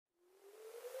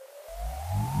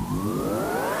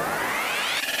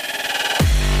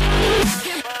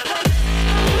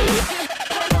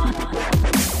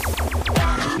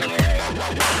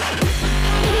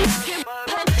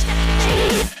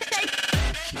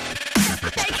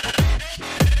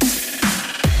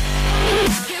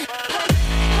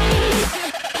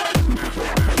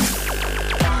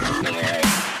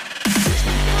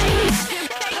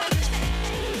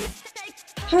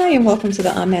and welcome to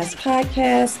the Unmasked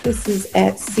Podcast. This is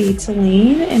at C.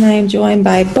 Talene, and I am joined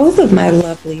by both of my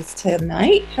lovelies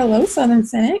tonight. Hello, Southern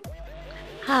Cynic.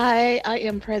 Hi, I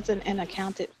am present and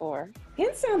accounted for.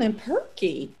 And sounding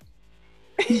perky.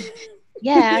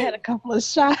 Yeah, I had a couple of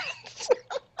shots.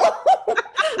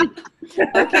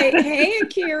 Okay, hey,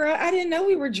 Akira. I didn't know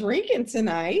we were drinking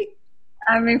tonight.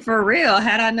 I mean, for real,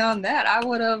 had I known that, I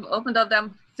would have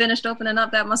finished opening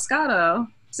up that Moscato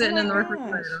sitting in the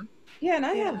refrigerator. Yeah, and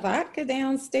I have vodka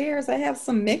downstairs. I have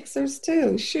some mixers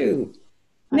too. Shoot.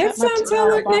 Next time, tell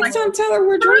her we're drinking. Tell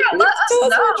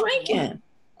us we're drinking.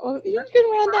 Well, you can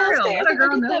run downstairs. Let a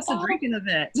girl know it's a drinking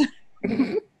event.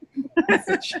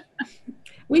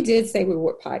 We did say we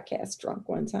were podcast drunk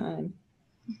one time.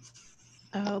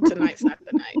 Oh, tonight's not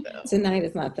the night, though. Tonight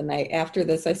is not the night. After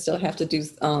this, I still have to do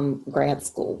grad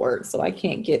school work, so I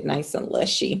can't get nice and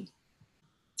lushy.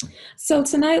 So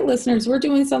tonight, listeners, we're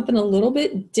doing something a little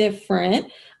bit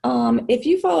different. If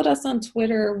you followed us on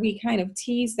Twitter, we kind of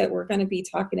teased that we're going to be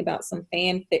talking about some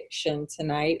fan fiction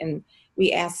tonight, and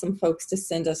we asked some folks to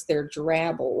send us their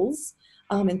drabbles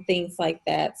and things like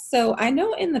that. So I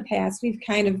know in the past we've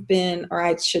kind of been, or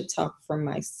I should talk for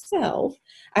myself,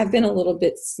 I've been a little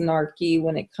bit snarky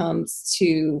when it comes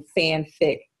to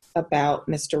fanfic about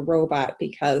Mr. Robot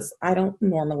because I don't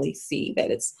normally see that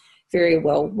it's very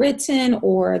well written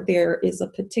or there is a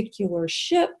particular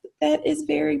ship that is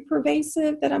very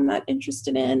pervasive that I'm not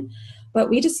interested in. But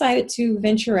we decided to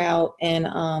venture out and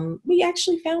we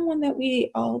actually found one that we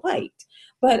all liked.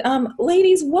 But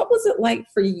ladies, what was it like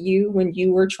for you when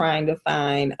you were trying to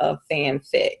find a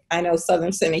fanfic? I know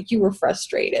Southern Cynic, you were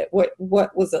frustrated. What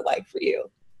was it like for you?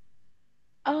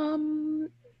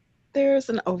 There's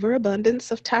an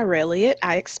overabundance of Tyrelliot.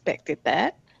 I expected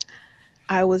that.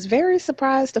 I was very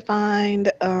surprised to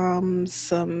find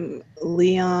some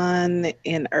Leon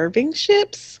and Irving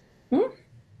ships.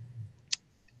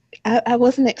 I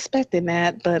wasn't expecting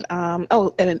that, but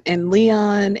and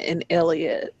Leon and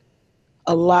Elliot.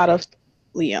 A lot of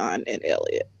Leon and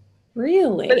Elliot.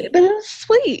 Really? But it was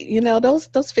sweet,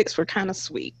 those fics were kind of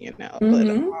sweet,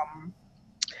 Mm-hmm. But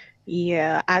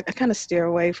yeah, I kind of steer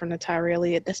away from the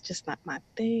Tyrelliot. That's just not my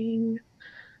thing.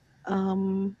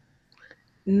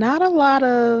 Not a lot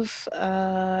of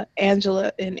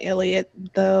Angela and Elliot,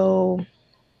 though.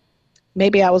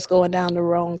 Maybe I was going down the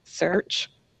wrong search.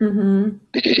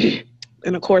 Mm-hmm.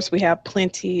 And of course, we have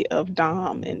plenty of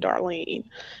Dom and Darlene,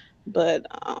 but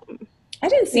I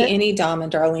didn't see any Dom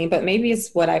and Darlene, but maybe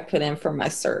it's what I put in for my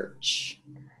search.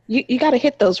 You got to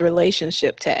hit those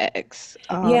relationship tags.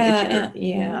 Yeah.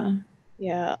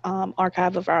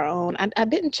 Archive of Our Own. I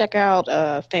didn't check out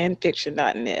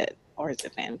fanfiction.net, or is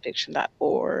it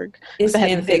fanfiction.org? It's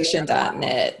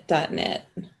fanfiction.net.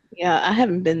 Yeah, I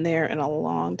haven't been there in a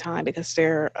long time because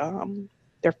their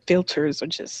filters are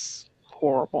just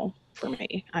horrible for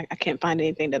me. I can't find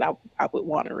anything that I would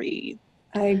want to read.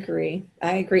 I agree.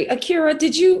 Akira,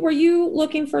 were you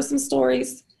looking for some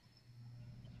stories?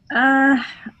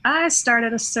 I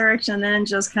started a search and then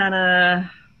just kind of,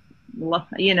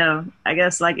 I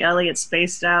guess like Elliot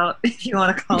spaced out, if you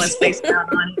want to call it spaced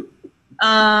out on it.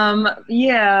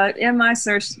 In my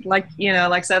search, like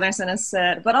Southern Cynic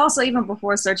said, but also even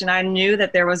before searching, I knew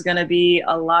that there was going to be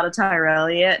a lot of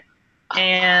Tyrelliot.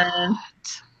 And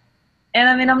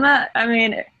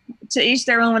to each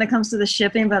their own when it comes to the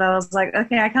shipping, but I was like,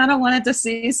 okay, I kind of wanted to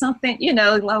see something,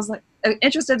 I was like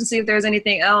interested to see if there's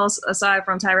anything else aside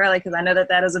from Tyrelliot, because I know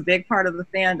that is a big part of the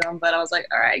fandom, but I was like,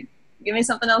 all right, give me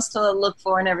something else to look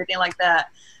for and everything like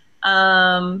that.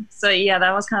 So yeah,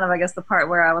 that was kind of, I guess, the part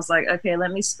where I was like, okay,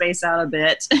 let me space out a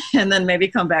bit and then maybe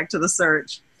come back to the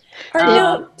search.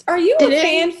 Are you a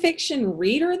fan fiction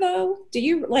reader though? Do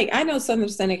you I know Southern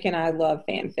Cynic and I love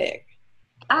fanfic.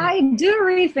 I do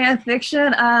read fan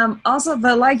fiction. Also,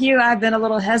 but like you, I've been a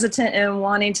little hesitant in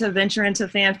wanting to venture into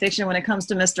fan fiction when it comes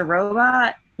to Mr.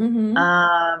 Robot. Mm-hmm.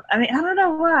 I don't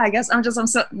know why. I guess I'm just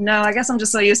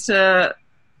so used to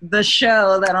the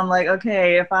show that I'm like,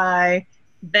 okay, if I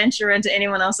venture into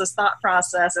anyone else's thought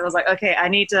process, it was like, okay, I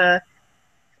need to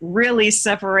really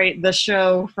separate the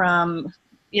show from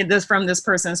this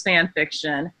person's fan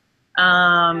fiction.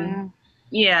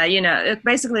 It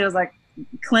basically was like,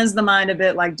 cleanse the mind a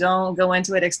bit, like don't go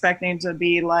into it expecting to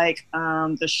be like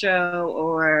the show,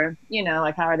 or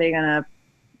how are they gonna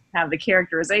have the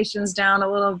characterizations down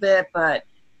a little bit. But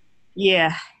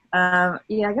I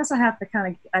guess I have to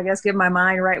kind of give my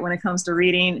mind right when it comes to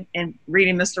reading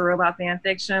Mr. Robot fan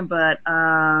fiction. But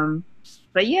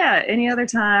any other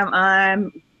time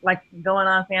I'm like going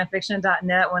on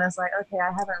fanfiction.net when it's like, okay,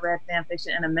 I haven't read fan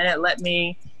fiction in a minute, let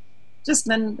me just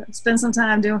spend some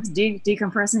time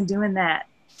decompressing doing that.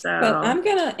 But So, I'm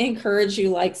going to encourage you,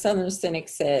 like Southern Cynic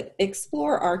said,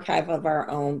 explore Archive of Our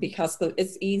Own because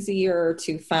it's easier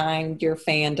to find your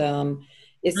fandom.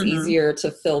 It's mhm. easier to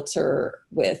filter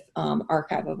with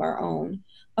Archive of Our Own.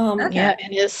 Okay. Yeah,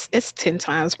 and it's 10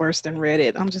 times worse than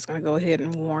Reddit. I'm just gonna go ahead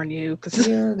and warn you because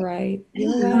You're right.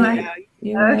 You're I'm like, right.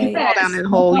 yeah, You're you right. fall okay. down that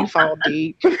hole, you fall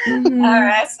deep. All Hmm.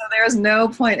 right, so there's no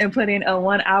point in putting a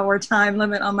 1 hour time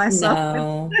limit on myself.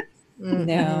 No, Mm-mm.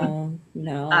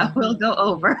 no, I no. will go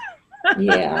over.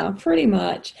 Yeah, pretty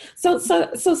much. So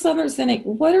Southern Cynic,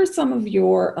 what are some of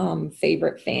your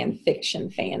favorite fan fiction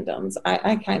fandoms?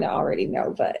 I kind of already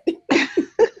know, but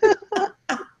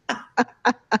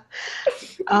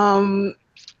Um,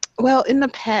 well, in the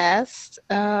past,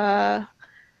 I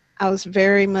was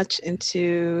very much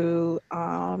into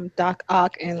Doc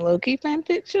Ock and Loki fan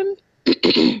fiction. as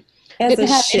Didn't a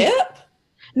have any, ship?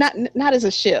 not as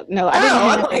a ship. No, I didn't Oh,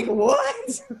 I'm have like,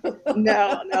 what?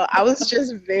 no. I was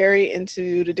just very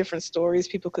into the different stories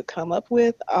people could come up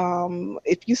with.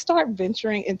 If you start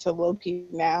venturing into Loki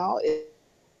now, it's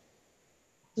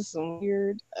some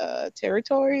weird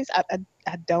territories.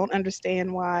 I don't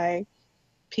understand why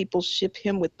people ship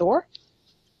him with Thor.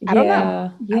 I don't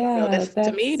know. Yeah, I don't know. yeah, That's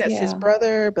to me, that's his yeah.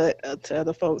 brother, but to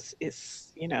other folks,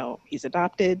 it's he's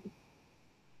adopted,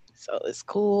 so it's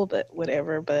cool, but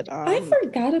whatever. But I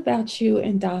forgot about you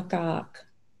and Doc Ock.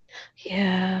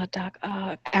 yeah, Doc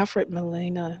Ock, Alfred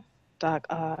Molina, Doc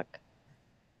Ock.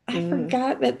 I Mm.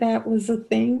 forgot that that was a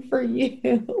thing for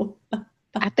you.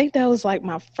 I think that was like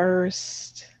my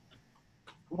first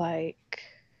like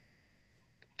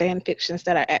fan fictions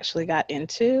that I actually got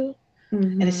into.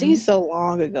 And it seems Hmm. so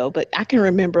long ago, but I can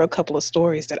remember a couple of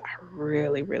stories that I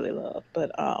really, really love.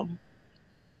 But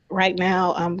right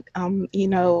now I'm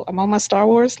on my Star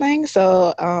Wars thing,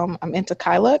 so I'm into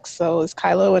Kylux, so it's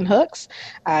Kylo and Hux.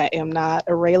 I am not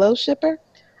a Raylo shipper.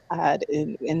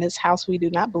 In this house we do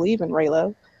not believe in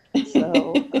Raylo.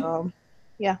 So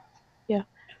yeah, yeah.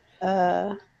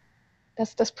 Uh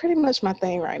that's pretty much my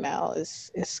thing right now.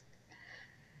 Is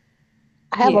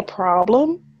I have a Yeah.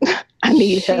 problem. I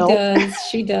need She help. does.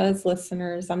 She does,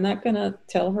 listeners. I'm not going to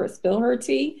tell her, spill her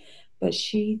tea, but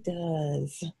she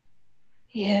does.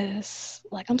 Yes,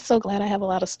 like I'm so glad I have a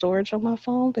lot of storage on my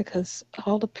phone because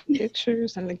all the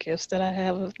pictures and the gifts that I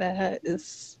have of that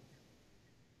is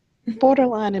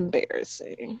borderline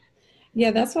embarrassing.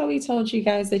 Yeah, that's why we told you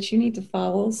guys that you need to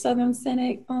follow Southern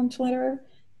Cynic on Twitter.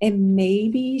 And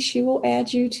maybe she will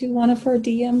add you to one of her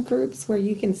DM groups where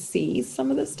you can see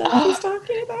some of the stuff she's Oh,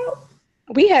 talking about.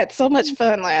 we had so much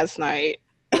fun last night.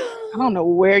 I don't know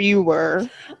where you were,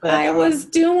 but I was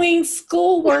doing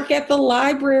schoolwork at the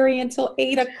library until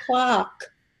 8 o'clock.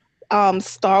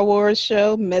 Star Wars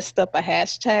show messed up a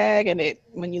hashtag, and it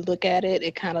when you look at it,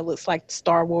 it kind of looks like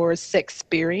Star Wars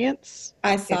experience.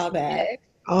 I saw It's that. X.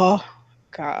 Oh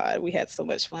God, we had so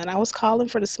much fun. I was calling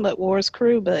for the Smut Wars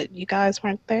crew, but you guys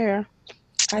weren't there.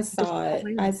 I saw it.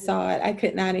 I Disappointed. saw it. I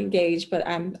could not engage, but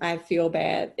I feel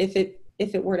bad. If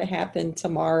it were to happen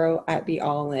tomorrow, I'd be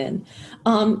all in.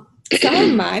 Some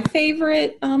of my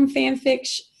favorite fanfic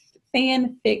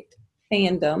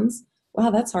fandoms.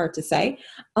 Wow, that's hard to say.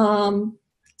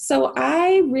 So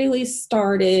I really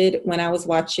started when I was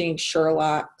watching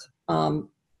Sherlock.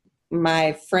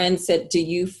 My friend said, "Do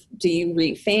you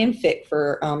read fanfic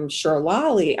for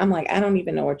Sherlolly?" I'm like, I don't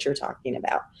even know what you're talking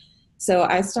about. So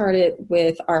I started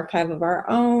with Archive of Our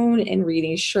Own and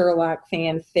reading Sherlock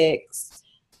fanfics.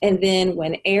 And then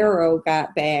when Arrow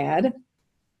got bad,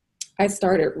 I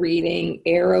started reading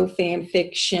Arrow fan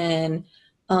fiction,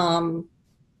 um,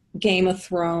 Game of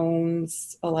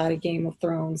Thrones, a lot of Game of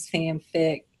Thrones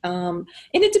fanfic. And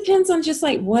it depends on just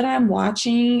like what I'm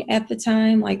watching at the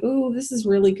time. Like, ooh, this is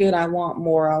really good. I want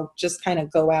more. I'll just kind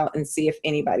of go out and see if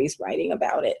anybody's writing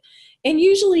about it. And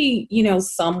usually,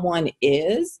 someone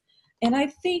is. And I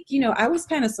think, I was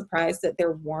kind of surprised that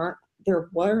there weren't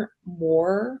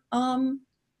more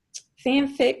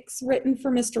fanfics written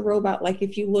for Mr. Robot. Like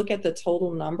if you look at the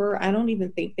total number, I don't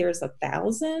even think there's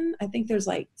 1,000. I think there's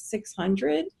like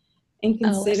 600. And Oh,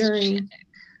 let's check. considering,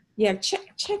 yeah,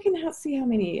 checking out, see how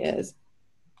many it is.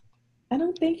 I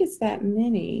don't think it's that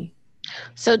many.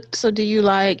 So do you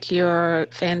like your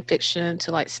fan fiction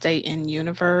to like stay in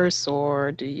universe,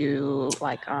 or do you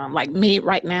like me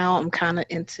right now? I'm kind of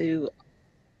into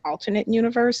alternate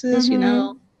universes,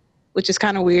 Mm-hmm. which is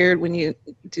kind of weird when you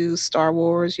do Star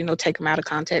Wars, take them out of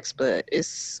context, but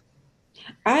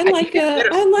I you like get a a better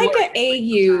I like story a that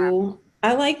way sometimes. AU.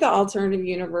 I like the alternative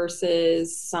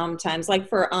universes sometimes. Like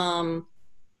for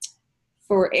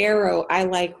Arrow, I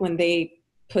like when they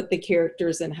put the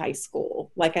characters in high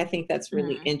school. Like I think that's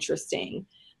really Mm. interesting.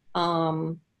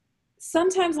 Um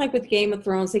sometimes like with Game of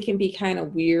Thrones, it can be kind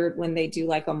of weird when they do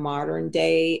like a modern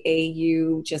day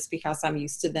AU just because I'm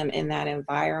used to them in that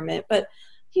environment. But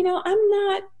I'm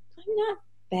not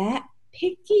that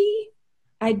picky.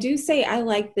 I do say I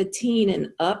like the teen and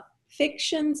up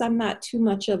fictions. I'm not too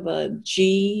much of a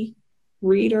G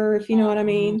reader, if you know what I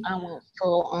mean. I want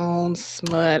full on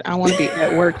smut. I want to be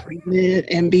at work reading it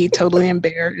and be totally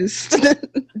embarrassed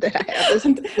that I have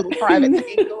this little private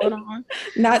thing going on.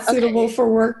 Not suitable for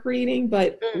work reading,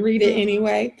 but read it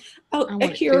anyway. Oh, I want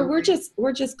Akira, to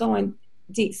we're just going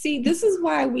deep. See, this is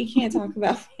why we can't talk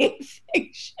about fan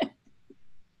fiction.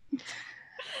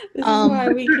 This is why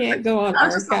we can't go on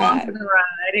I'm just along archive. for the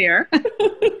ride here.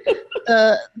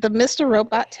 The Mr.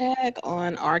 Robot tag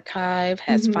on Archive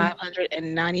has Mhm.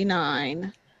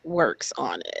 599 works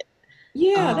on it.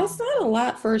 Yeah, that's not a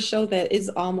lot for a show that is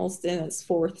almost in its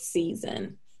fourth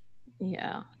season.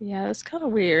 Yeah, it's kind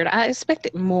of weird. I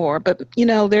expected more, but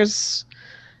there's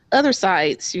other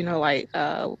sites, like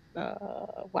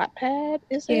Wattpad,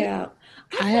 is it? Yeah.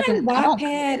 I I find don't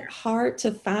Wattpad hard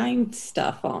to find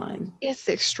stuff on. It's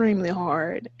extremely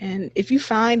hard, and if you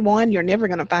find one, you're never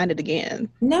gonna find it again.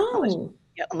 No.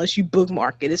 Unless you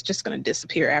bookmark it, it's just gonna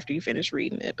disappear after you finish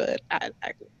reading it. But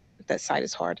that site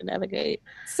is hard to navigate.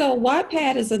 So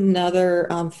Wattpad is another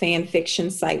fan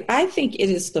fiction site. I think it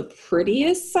is the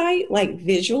prettiest site, like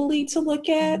visually to look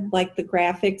at, like the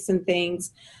graphics and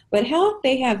things. But how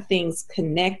they have things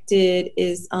connected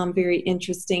is very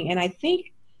interesting. And I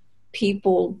think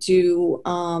people do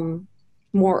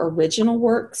more original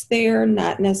works there,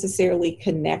 not necessarily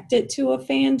connected to a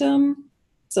fandom.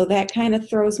 So that kind of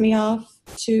throws me off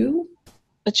too.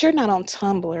 But you're not on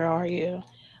Tumblr, are you?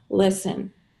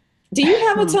 Listen, do you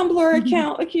have a Tumblr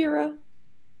account, Akira?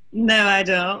 No, I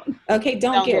don't. Okay,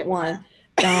 don't get one.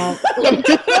 Don't.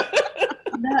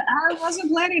 No, I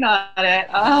wasn't planning on it.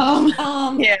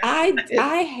 Yeah.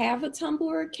 I have a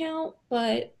Tumblr account,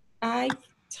 but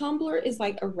Tumblr is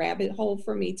like a rabbit hole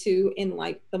for me too, in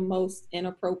like the most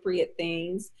inappropriate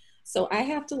things. So I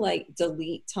have to like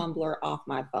delete Tumblr off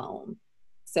my phone.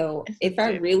 So if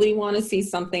I really want to see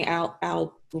something,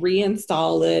 I'll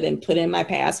reinstall it and put in my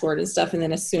password and stuff. And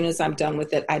then as soon as I'm done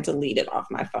with it, I delete it off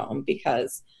my phone,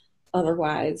 because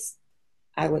otherwise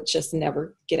I would just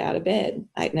never get out of bed.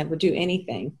 I'd never do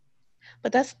anything.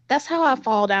 But that's how I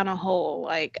fall down a hole.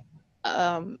 Like,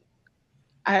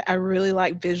 I really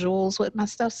like visuals with my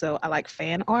stuff, so I like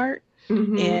fan art.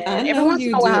 Mm-hmm. And every once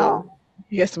in a while,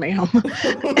 yes, ma'am.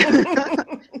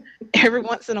 Every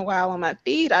once in a while on my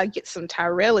feed, I get some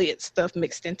Tyre Elliott stuff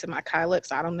mixed into my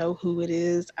Kylux. I don't know who it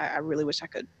is. I really wish I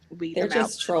could weed them out. They're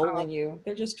just trolling you.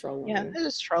 They're just trolling you. Yeah, they're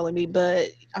just trolling me. But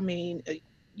I mean,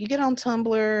 you get on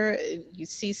Tumblr, you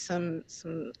see some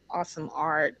awesome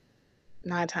art.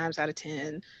 9 times out of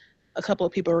 10, a couple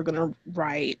of people are going to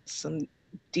write some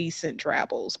decent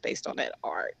drabbles based on that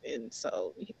art, and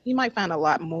so you might find a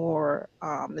lot more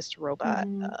Mr. Robot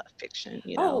fiction.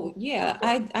 Oh yeah,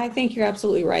 I think you're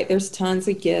absolutely right. There's tons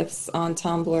of GIFs on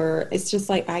Tumblr. It's just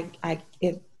like I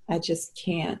just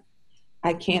can't.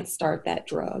 I can't start that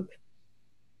drug.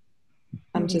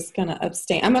 I'm just gonna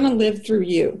abstain. I'm gonna live through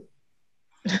you.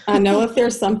 I know if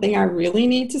there's something I really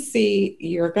need to see,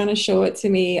 you're gonna show it to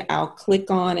me. I'll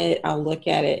click on it. I'll look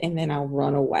at it, and then I'll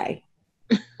run away.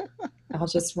 I'll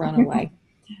just run away.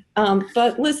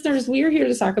 But listeners, we are here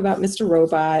to talk about Mr.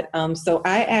 Robot. So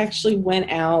I actually went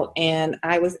out and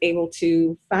I was able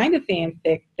to find a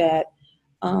fanfic that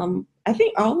I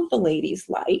think all of the ladies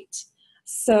liked.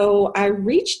 So I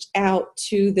reached out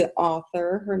to the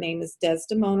author. Her name is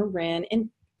Desdemona Wren. And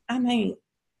I mean,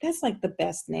 that's like the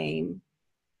best name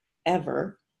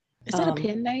ever. Is that a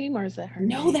pen name or is that her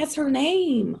name? No, that's her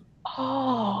name.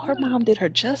 Oh, her mom did her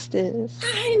justice.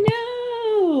 I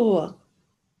know.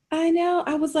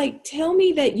 I was like, tell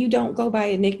me that you don't go by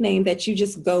a nickname, that you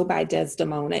just go by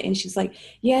Desdemona. And she's like,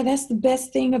 yeah, that's the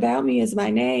best thing about me is my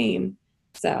name.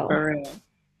 So, For real.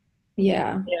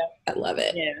 Yeah, I love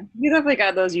it. Yeah, you definitely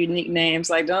got those unique names.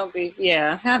 Like,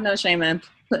 have no shame in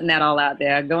putting that all out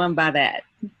there. Going by that,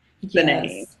 the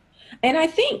name. And I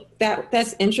think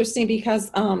that's interesting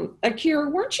because, Akira,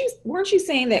 weren't you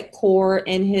saying that Core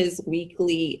in his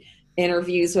weekly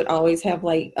interviews would always have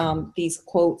like these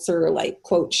quotes or like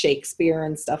quote Shakespeare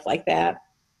and stuff like that?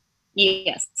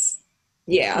 Yes.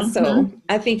 Yeah, so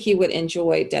I think he would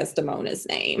enjoy Desdemona's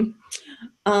name.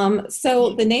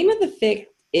 So the name of the fic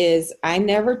is I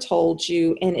Never Told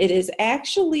You, and it is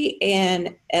actually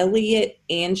an Elliot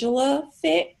Angela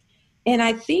fic, and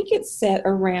I think it's set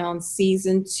around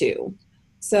season 2.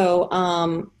 So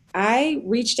I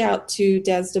reached out to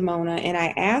Desdemona and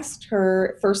I asked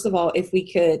her, first of all, if we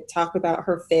could talk about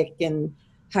her fic and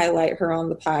highlight her on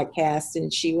the podcast.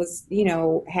 And she was,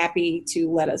 happy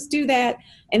to let us do that.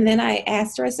 And then I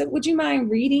asked her, I said, would you mind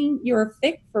reading your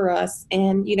fic for us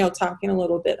and, talking a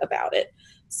little bit about it?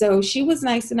 So she was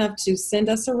nice enough to send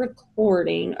us a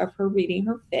recording of her reading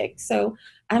her fic. So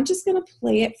I'm just going to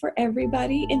play it for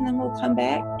everybody, and then we'll come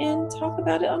back and talk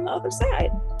about it on the other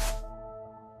side.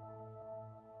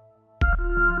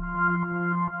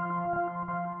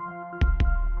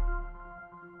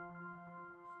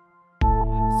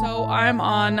 So I'm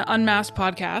on Unmasked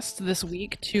Podcast this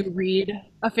week to read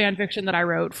a fan fiction that I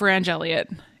wrote for Ange Elliott.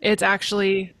 It's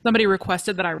actually, somebody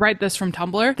requested that I write this from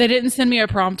Tumblr. They didn't send me a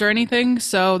prompt or anything,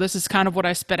 so this is kind of what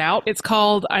I spit out. It's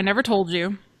called I Never Told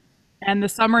You. And the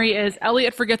summary is,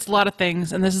 Elliot forgets a lot of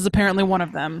things, and this is apparently one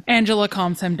of them. Angela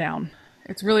calms him down.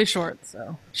 It's really short,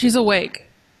 so. She's awake.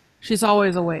 She's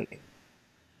always awake.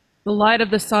 The light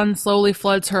of the sun slowly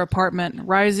floods her apartment,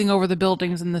 rising over the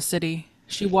buildings in the city.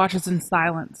 She watches in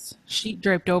silence, sheet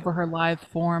draped over her lithe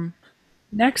form.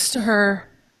 Next to her,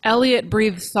 Elliot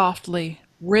breathes softly,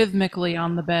 rhythmically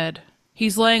on the bed.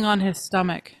 He's laying on his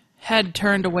stomach, head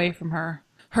turned away from her.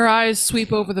 Her eyes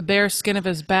sweep over the bare skin of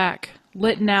his back,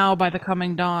 lit now by the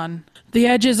coming dawn. The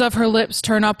edges of her lips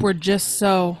turn upward just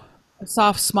so, a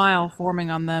soft smile forming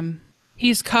on them.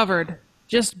 He's covered,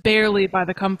 just barely by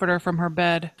the comforter from her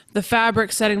bed, the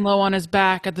fabric setting low on his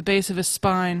back at the base of his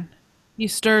spine. He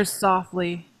stirs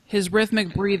softly, his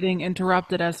rhythmic breathing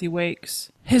interrupted as he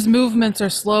wakes. His movements are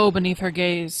slow beneath her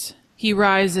gaze. He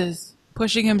rises,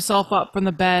 pushing himself up from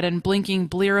the bed and blinking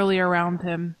blearily around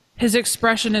him. His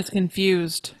expression is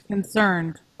confused,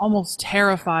 concerned, almost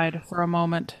terrified for a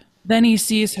moment. Then he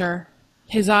sees her,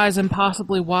 his eyes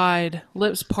impossibly wide,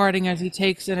 lips parting as he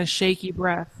takes in a shaky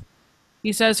breath.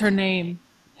 He says her name,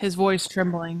 his voice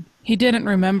trembling. He didn't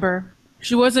remember.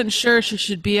 She wasn't sure she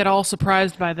should be at all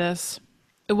surprised by this.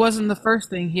 It wasn't the first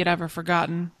thing he had ever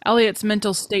forgotten. Elliot's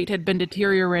mental state had been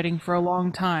deteriorating for a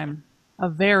long time. A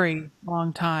very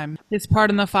long time. His part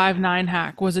in the 5'9"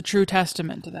 hack was a true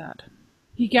testament to that.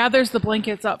 He gathers the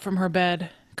blankets up from her bed,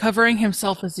 covering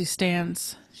himself as he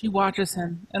stands. She watches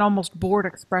him, an almost bored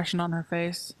expression on her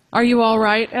face. Are you all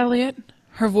right, Elliot?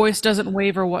 Her voice doesn't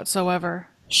waver whatsoever.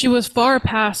 She was far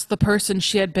past the person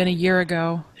she had been a year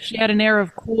ago. She had an air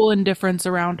of cool indifference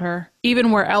around her,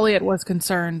 even where Elliot was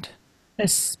concerned.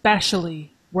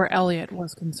 Especially where Elliot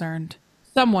was concerned.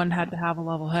 Someone had to have a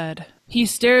level head. He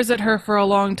stares at her for a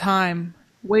long time,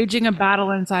 waging a battle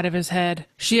inside of his head.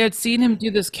 She had seen him do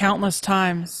this countless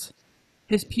times.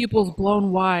 His pupils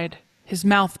blown wide, his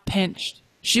mouth pinched.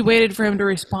 She waited for him to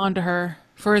respond to her,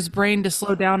 for his brain to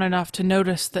slow down enough to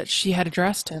notice that she had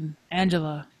addressed him.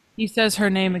 Angela. He says her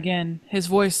name again, his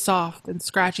voice soft and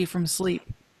scratchy from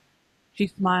sleep. She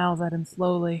smiles at him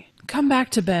slowly. Come back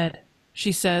to bed,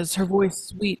 she says, her voice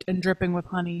sweet and dripping with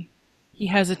honey. He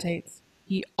hesitates.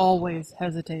 He always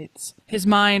hesitates. His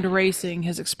mind racing,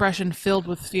 his expression filled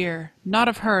with fear. Not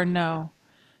of her, no.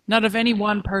 Not of any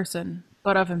one person,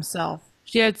 but of himself.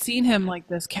 She had seen him like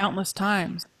this countless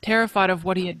times, terrified of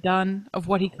what he had done, of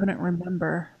what he couldn't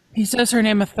remember. He says her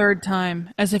name a third time,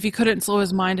 as if he couldn't slow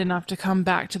his mind enough to come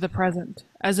back to the present,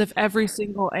 as if every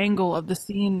single angle of the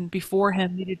scene before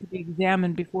him needed to be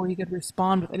examined before he could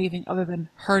respond with anything other than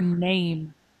her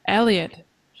name. Elliot,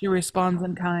 she responds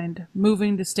in kind,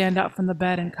 moving to stand up from the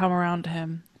bed and come around to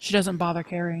him. She doesn't bother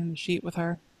carrying the sheet with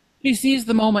her. She sees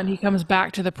the moment he comes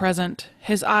back to the present.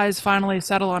 His eyes finally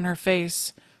settle on her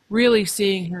face, really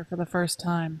seeing her for the first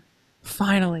time.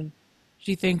 Finally,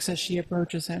 she thinks as she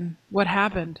approaches him. What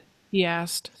happened? He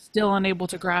asked, still unable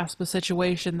to grasp the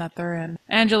situation that they're in.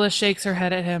 Angela shakes her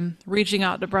head at him, reaching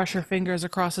out to brush her fingers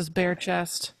across his bare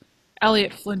chest.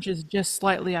 Elliot flinches just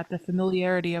slightly at the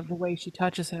familiarity of the way she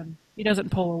touches him. He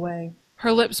doesn't pull away.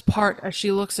 Her lips part as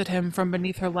she looks at him from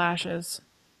beneath her lashes,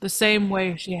 the same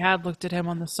way she had looked at him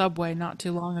on the subway not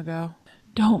too long ago.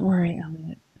 Don't worry,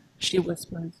 Elliot, she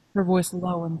whispers, her voice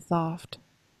low and soft.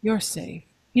 You're safe.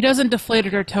 He doesn't deflate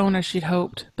at her tone as she'd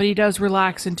hoped, but he does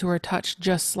relax into her touch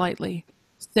just slightly.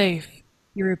 Safe.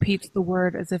 He repeats the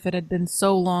word as if it had been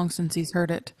so long since he's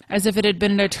heard it, as if it had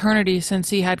been an eternity since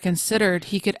he had considered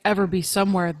he could ever be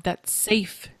somewhere that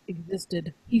safe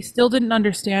existed. He still didn't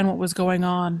understand what was going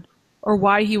on, or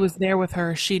why he was there with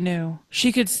her, she knew.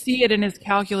 She could see it in his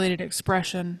calculated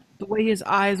expression, the way his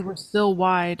eyes were still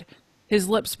wide, his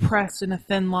lips pressed in a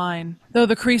thin line, though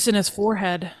the crease in his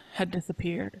forehead had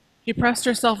disappeared. She pressed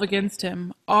herself against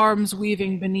him, arms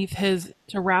weaving beneath his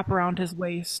to wrap around his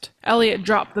waist. Elliot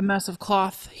dropped the mess of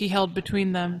cloth he held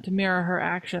between them to mirror her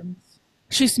actions.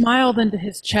 She smiled into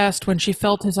his chest when she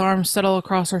felt his arms settle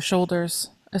across her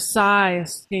shoulders. A sigh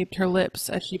escaped her lips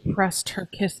as she pressed her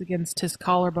kiss against his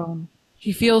collarbone.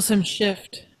 She feels him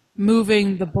shift,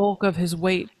 moving the bulk of his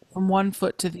weight from one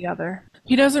foot to the other.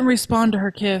 He doesn't respond to her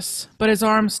kiss, but his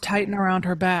arms tighten around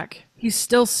her back. He's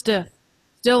still stiff,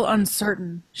 still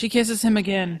uncertain. She kisses him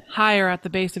again, higher at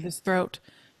the base of his throat.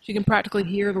 She can practically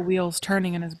hear the wheels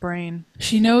turning in his brain.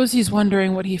 She knows he's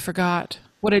wondering what he forgot,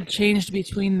 what had changed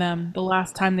between them the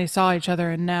last time they saw each other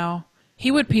and now.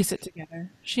 He would piece it together,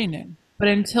 she knew. But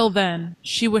until then,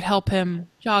 she would help him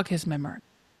jog his memory.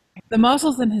 The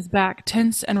muscles in his back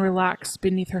tense and relax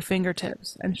beneath her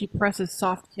fingertips, and she presses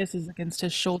soft kisses against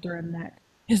his shoulder and neck.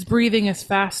 His breathing is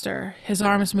faster, his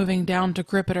arms moving down to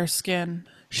grip at her skin.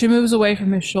 She moves away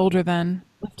from his shoulder then,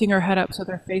 lifting her head up so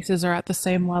their faces are at the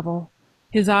same level.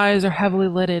 His eyes are heavily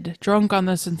lidded, drunk on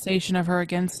the sensation of her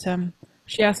against him.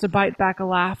 She has to bite back a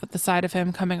laugh at the sight of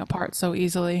him coming apart so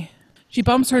easily. She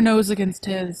bumps her nose against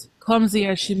his, clumsy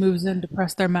as she moves in to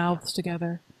press their mouths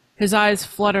together. His eyes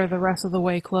flutter the rest of the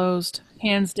way closed,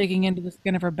 hands digging into the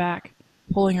skin of her back,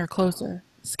 pulling her closer,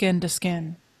 skin to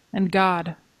skin. And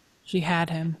God, she had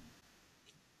him.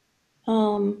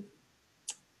 I'm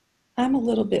a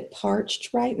little bit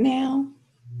parched right now.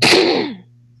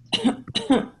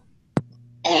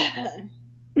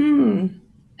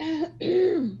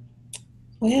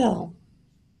 Well.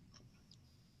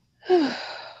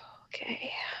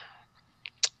 Okay.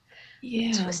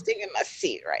 Yeah. Twisting in my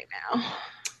seat right now.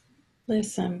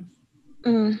 Listen.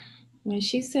 When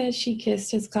she said she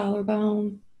kissed his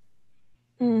collarbone.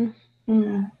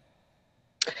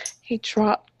 He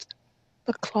dropped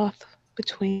the cloth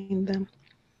between them.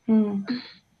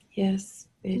 Yes,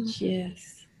 bitch,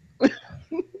 yes.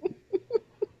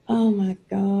 Oh my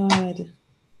God.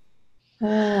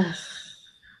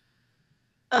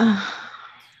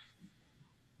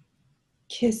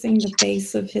 Kissing the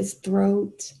base of his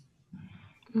throat.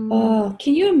 Oh,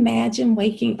 can you imagine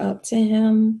waking up to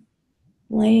him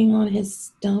laying on his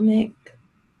stomach?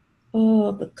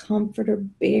 Oh, the comforter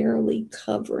barely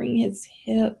covering his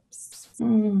hips.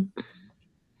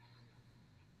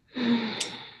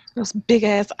 Those big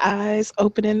ass eyes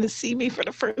opening to see me for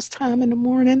the first time in the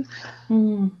morning.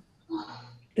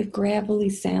 The gravelly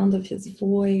sound of his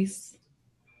voice.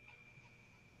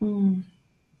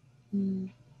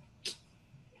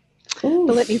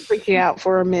 But let me freak you out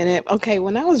for a minute. Okay,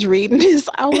 when I was reading this,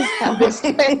 I was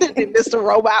expecting that Mr.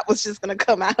 Robot was just going to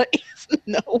come out of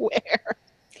nowhere.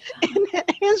 And that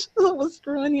Angela was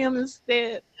screwing him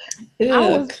instead.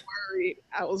 I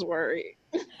was worried.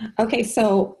 Okay,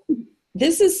 so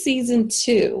this is season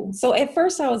 2. So at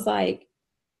first I was like,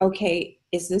 okay,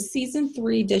 is this season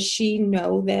 3? Does she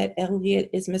know that Elliot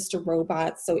is Mr.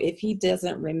 Robot? So if he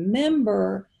doesn't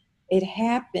remember it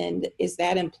happened, is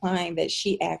that implying that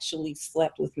she actually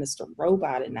slept with Mr.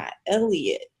 Robot and not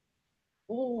Elliot?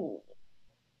 Ooh,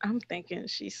 I'm thinking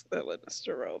she slept with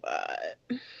Mr. Robot.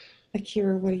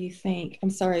 Akira, what do you think? I'm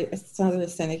sorry, Southern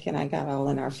Cynic and I got all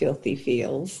in our filthy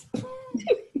feels.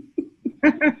 I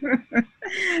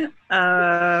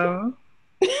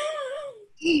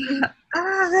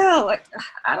don't know.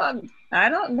 I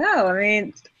don't know. I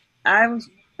mean, I've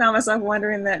found myself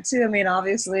wondering that too. I mean,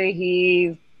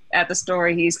 obviously at the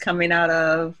story, he's coming out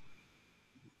of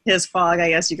his fog, I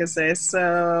guess you could say.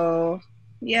 So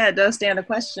yeah, it does stand a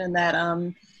question that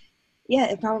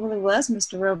it probably was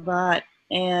Mr. Robot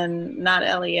and not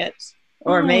Elliot.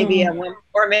 Or maybe at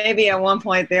one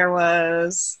point there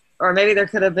was, or maybe there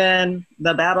could have been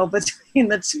the battle between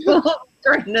the two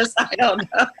during this. I don't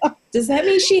know. Does that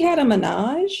mean she had a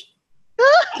menage?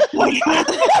 Does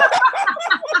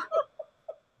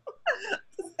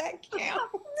that count?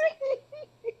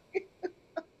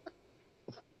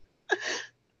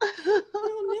 I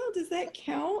don't know. Does that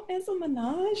count as a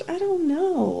menage? I don't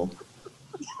know.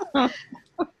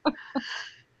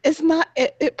 It's not.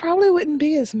 It probably wouldn't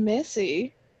be as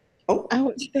messy. Oh, I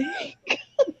would think.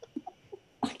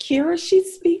 Akira, she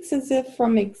speaks as if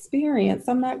from experience.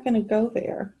 I'm not going to go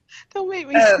there. Don't make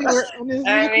me snort on this.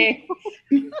 I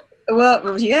mean,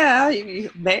 well, yeah,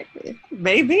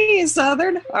 maybe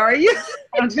Southern. Are you?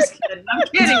 I'm just kidding. I'm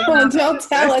kidding. Don't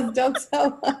tell us. Don't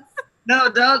tell us.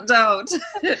 No, don't.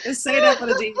 Say that for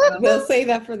the DMs. We'll say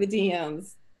that for the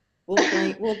DMs.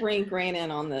 We'll bring Grant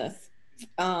in on this.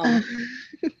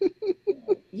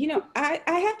 You know, I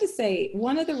have to say,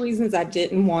 one of the reasons I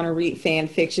didn't want to read fan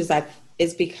fictions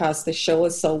is because the show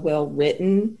is so well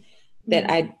written that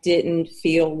I didn't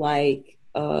feel like,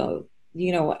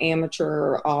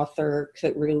 amateur author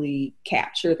could really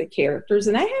capture the characters.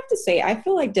 And I have to say, I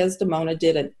feel like Desdemona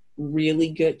did a really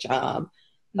good job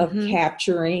of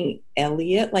capturing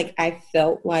Elliot. Like, I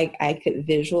felt like I could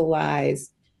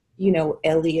visualize,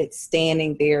 Elliot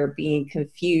standing there being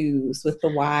confused with the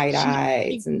wide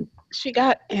eyes. And she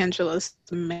got Angela's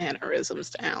mannerisms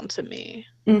down to me.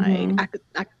 Mhm. Like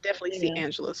I could definitely see Yeah.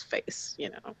 Angela's face, you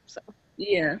know. So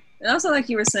Yeah. And also, like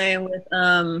you were saying, with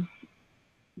I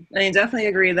mean, definitely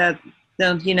agree that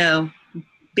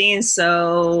being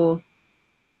so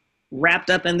wrapped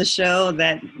up in the show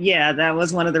that that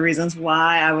was one of the reasons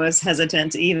why I was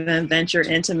hesitant to even venture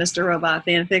into Mr. Robot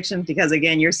fan fiction, because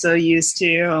again, you're so used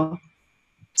to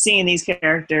seeing these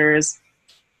characters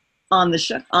on the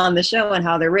show and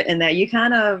how they're written, that you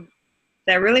kind of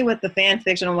that really, with the fan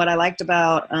fiction, and what I liked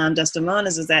about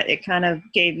Desdemona's is that it kind of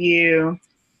gave you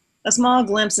a small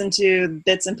glimpse into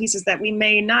bits and pieces that we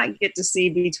may not get to see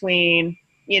between,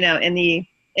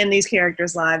 in these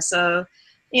characters' lives. So,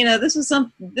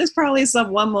 this probably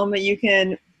some one moment you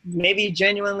can maybe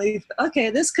genuinely, okay,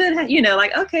 this could,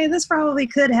 okay, this probably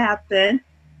could happen,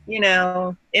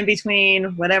 in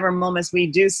between whatever moments we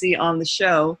do see on the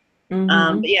show.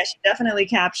 Mhm. But yeah, she definitely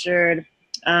captured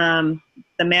the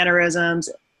mannerisms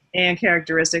and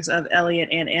characteristics of Elliot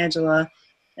and Angela.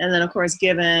 And then, of course,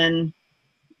 given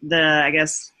the, I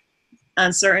guess,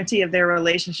 uncertainty of their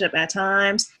relationship at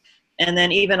times. And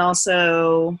then even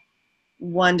also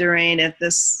wondering if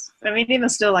this, I mean, even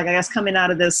still, like, I guess coming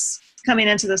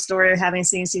into the story, having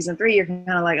seen season 3, you're kind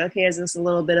of like, okay, is this a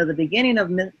little bit of the beginning of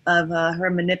her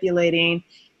manipulating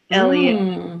Elliot,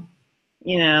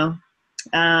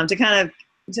 Mm. to kind of,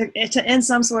 to in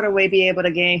some sort of way be able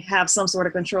to have some sort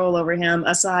of control over him,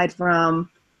 aside from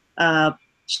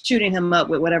shooting him up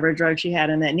with whatever drug she had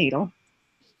in that needle.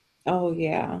 Oh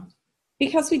yeah.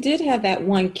 Because we did have that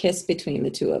one kiss between the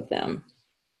two of them.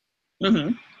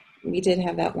 Mm-hmm. We did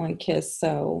have that one kiss.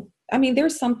 So, I mean,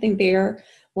 there's something there.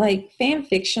 Like fan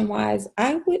fiction wise,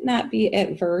 I would not be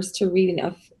adverse to reading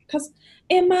because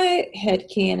in my head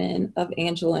canon of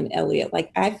Angela and Elliot,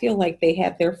 like I feel like they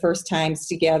had their first times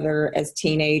together as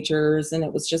teenagers and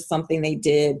it was just something they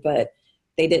did, but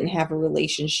they didn't have a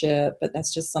relationship. But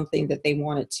that's just something that they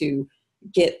wanted to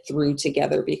get through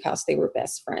together because they were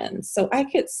best friends. So I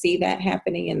could see that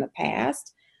happening in the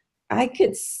past. I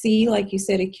could see, like you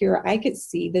said, Akira, I could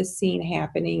see this scene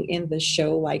happening in the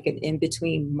show, like an in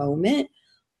between moment.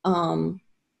 Um,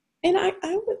 and I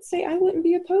would say I wouldn't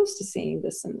be opposed to seeing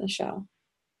this in the show.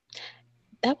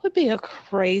 that would be a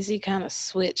crazy kind of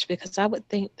switch because I would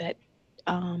think that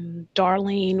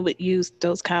Darlene would use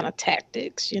those kind of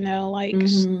tactics, you know, like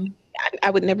Mm-hmm.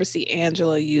 I would never see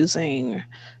Angela using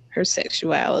her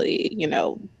sexuality, you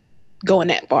know, going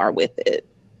that far with it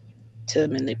to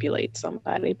manipulate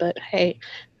somebody. But hey,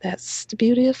 that's the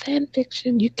beauty of fan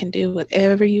fiction. You can do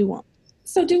whatever you want.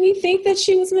 So, do we think that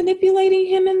she was manipulating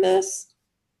him in this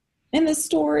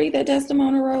story that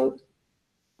Desdemona wrote?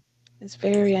 It's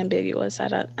very ambiguous.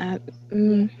 Yeah,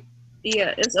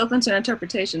 it's open to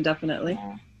interpretation, definitely.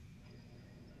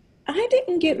 I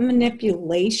didn't get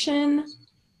manipulation,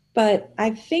 but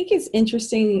I think it's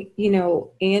interesting. You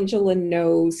know, Angela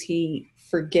knows he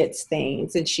forgets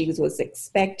things, and she was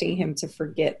expecting him to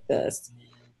forget this.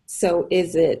 So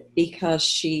is it because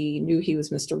she knew he was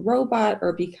Mr. Robot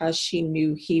or because she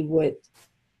knew he would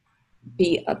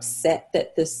be upset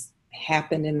that this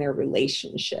happened in their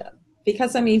relationship?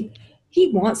 Because, I mean, he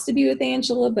wants to be with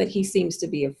Angela, but he seems to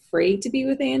be afraid to be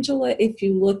with Angela if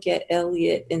you look at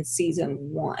Elliot in season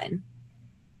 1.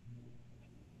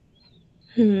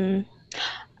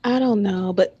 I don't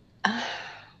know, but I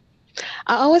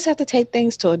always have to take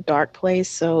things to a dark place.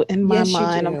 So in my Yes, you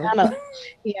mind, do.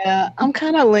 I'm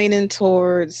kind of leaning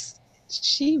towards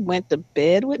she went to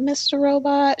bed with Mr.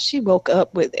 Robot. She woke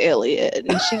up with Elliot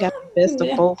and she got the best of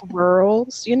Yeah. both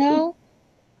worlds, you know?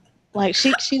 Like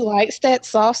she likes that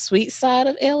soft, sweet side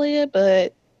of Elliot,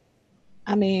 but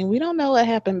I mean, we don't know what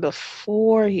happened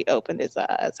before he opened his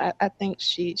eyes. I think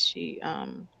she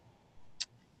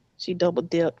double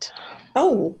dipped.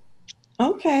 Oh,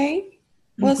 okay.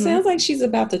 Well, it Hmm. sounds like she's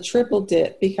about to triple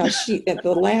dip because she at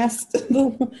the last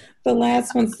the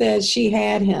last one said she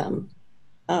had him.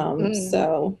 Mm.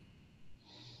 So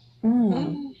mm.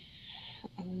 Mm.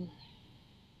 Mm.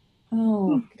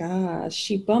 Oh gosh,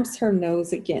 she bumps her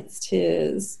nose against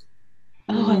his.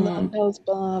 Oh, I love Mm, those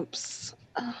bumps.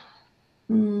 Oh,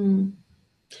 mm.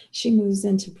 She moves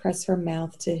in to press her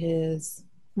mouth to his.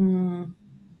 Mm,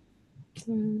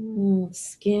 mm,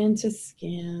 skin to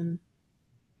skin.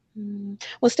 mm.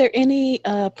 Was there any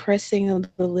pressing of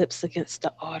the lips against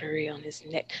the artery on his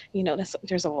neck? You know,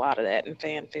 there's a lot of that in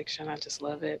fan fiction. I just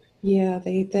love it. Yeah,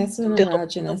 that's an Feel the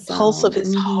erogenous pulse of sound.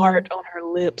 his heart on her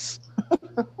lips.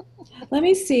 Let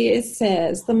me see. It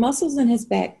says the muscles in his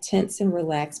back tense and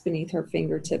relax beneath her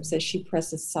fingertips as she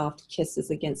presses soft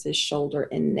kisses against his shoulder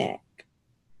and neck.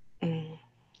 Mm.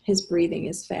 his breathing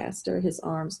is faster, his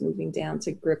arms moving down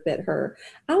to grip at her.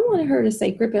 I wanted her to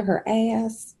say grip at her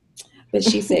ass, but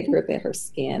she said grip at her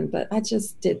skin. But I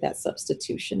just did that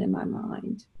substitution in my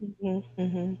mind.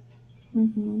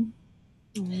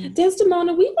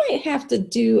 Desdemona, we might have to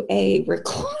do a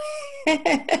request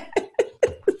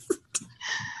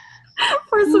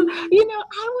for some. You know,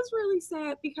 I was really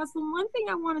sad because the one thing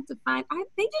I wanted to find,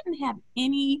 they didn't have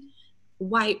any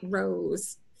White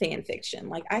Rose fan fiction.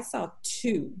 Like, I saw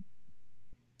 2,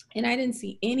 and I didn't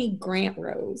see any Grant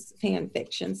Rose fan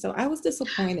fiction, so I was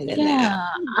disappointed in that. Yeah,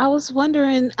 I was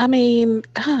wondering, I mean,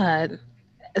 God,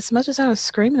 as much as I was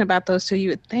screaming about those 2, you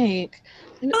would think.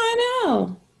 I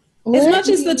know. As much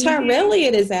as the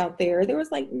Tyrelliot is out there, there was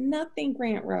like nothing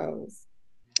Grant Rose.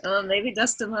 Maybe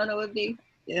Desdemona would be.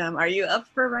 Are you up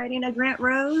for writing a Grant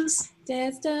Rose?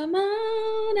 Desdemona.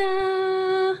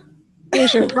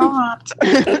 Here's your prompt.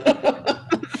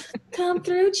 Come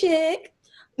through, chick.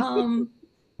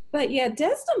 But yeah,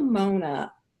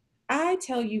 Desdemona, I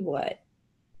tell you what,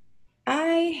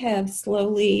 I have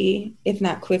slowly, if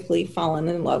not quickly, fallen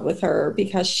in love with her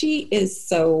because she is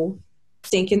so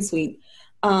stinking sweet.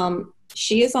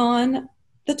 She is on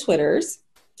the Twitters,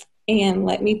 and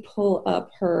let me pull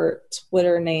up her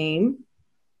Twitter name.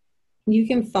 You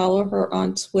can follow her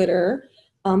on Twitter.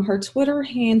 Her Twitter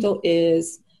handle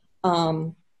is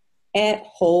at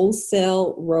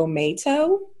Wholesale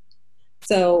Romato.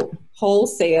 So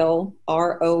Wholesale,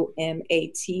 Romato.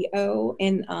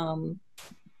 And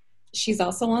she's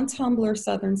also on Tumblr,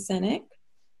 Southern Cynic,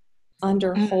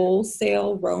 under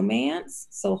Wholesale Romance.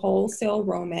 So Wholesale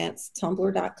Romance,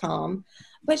 Tumblr.com.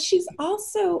 But she's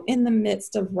also in the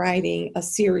midst of writing a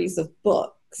series of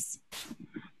books.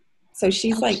 So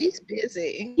she's she's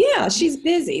busy. Yeah, she's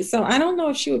busy. So I don't know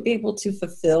if she would be able to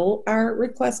fulfill our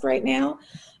request right now.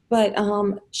 But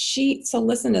so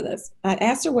listen to this. I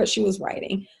asked her what she was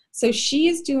writing. So she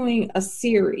is doing a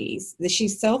series that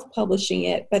she's self-publishing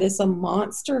it, but it's a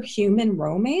monster human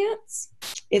romance.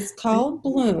 It's called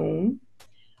Bloom.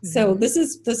 So this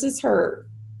is her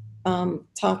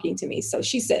talking to me. So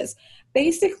she says,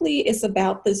 basically, it's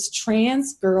about this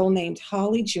trans girl named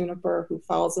Holly Juniper who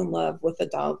falls in love with a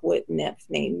dogwood nymph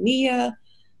named Mia,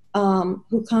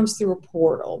 who comes through a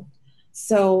portal.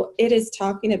 So it is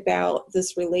talking about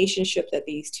this relationship that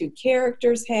these 2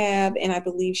 characters have, and I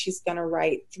believe she's going to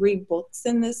write 3 books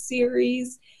in this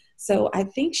series. So I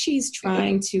think she's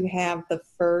trying to have the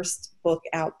first book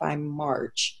out by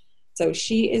March. So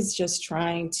she is just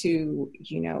trying to,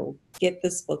 get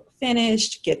this book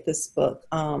finished, get this book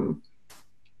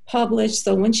published.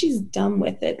 So when she's done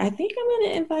with it, I think I'm going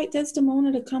to invite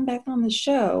Desdemona to come back on the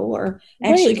show, or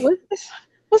actually. Wait,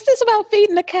 what's this about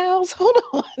feeding the cows? Hold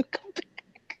on. Come back.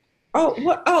 Oh,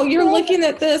 what? Oh, you're looking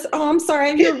at this. Oh, I'm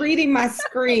sorry. You're reading my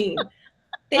screen.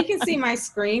 They can see my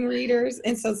screen readers,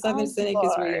 and so Southern Cynic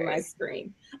is reading my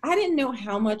screen. I didn't know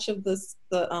how much of the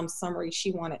summary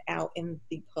she wanted out in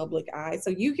the public eye. So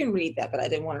you can read that, but I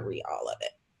didn't want to read all of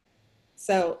it.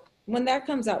 So when that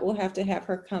comes out, we'll have to have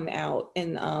her come out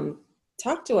and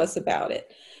talk to us about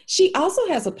it. She also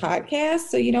has a podcast.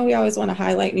 So, we always want to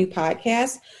highlight new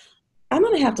podcasts. I'm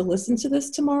going to have to listen to this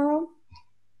tomorrow.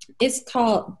 It's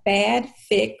called Bad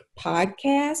Fic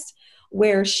Podcast,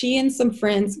 where she and some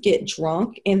friends get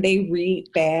drunk and they read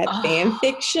bad fan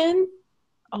fiction.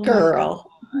 Girl.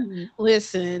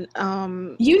 Listen.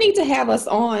 You need to have us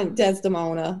on,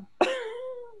 Desdemona.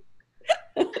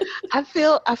 I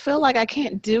feel like I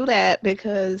can't do that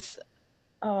because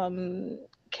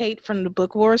Kate from the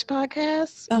Book Wars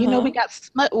podcast, we got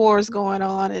Smut Wars going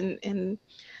on and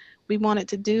we wanted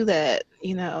to do that,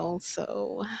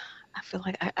 so I feel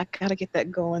like I gotta get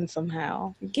that going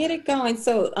somehow. Get it going.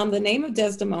 So the name of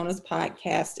Desdemona's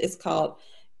podcast is called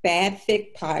Bad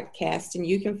Fic Podcast, and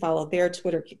you can follow their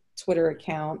Twitter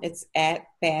account. It's at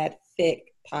Bad Fic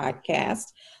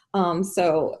Podcast.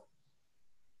 So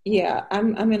yeah,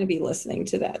 I'm going to be listening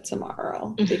to that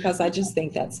tomorrow because I just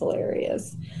think that's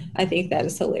hilarious. I think that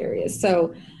is hilarious.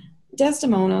 So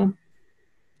Desdemona,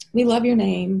 we love your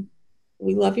name.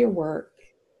 We love your work.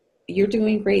 You're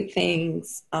doing great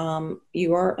things.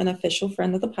 You are an official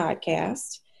friend of the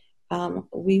podcast.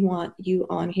 We want you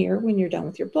on here when you're done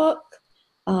with your book.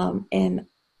 And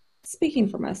speaking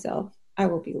for myself, I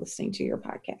will be listening to your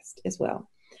podcast as well.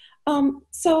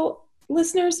 So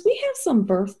listeners, we have some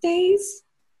birthdays.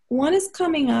 One is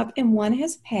coming up and one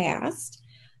has passed.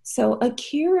 So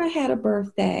Akira had a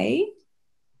birthday.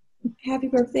 Happy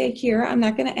birthday, Akira. I'm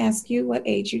not going to ask you what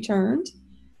age you turned,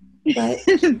 but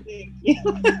can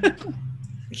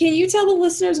you tell the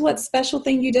listeners what special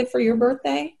thing you did for your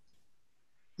birthday?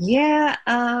 Yeah,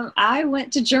 I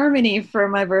went to Germany for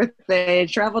my birthday,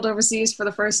 traveled overseas for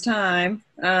the first time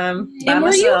by And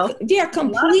were you, myself. yeah, A lot of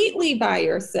completely by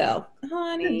yourself,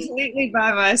 honey? completely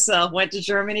by myself. Went to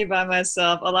Germany by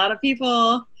myself. A lot of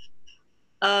people.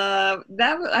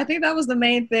 I think that was the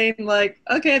main thing. Like,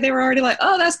 okay, they were already like,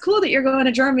 "Oh, that's cool that you're going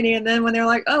to Germany," and then when they're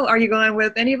like, "Oh, are you going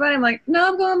with anybody?" I'm like, "No,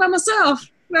 I'm going by myself."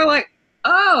 They're like,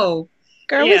 "Oh,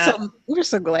 Girl, yeah." we're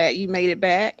so glad you made it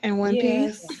back in one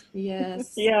piece. Yes,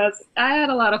 yes. Yes, I had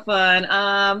a lot of fun.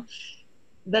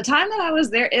 The time that I was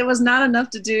there, it was not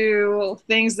enough to do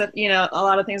things that, a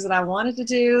lot of things that I wanted to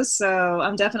do. So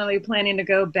I'm definitely planning to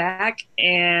go back,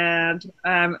 and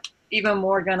I'm even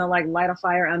more gonna like light a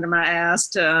fire under my ass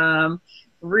to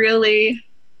really,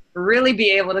 really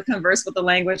be able to converse with the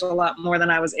language a lot more than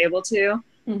I was able to.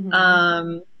 Mhm.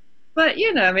 Um, but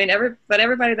I mean,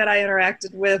 everybody that I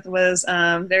interacted with was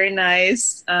very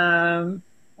nice.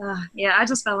 Yeah, I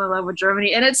just fell in love with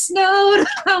Germany, and it snowed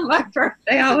on my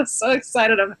birthday. I was so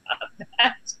excited about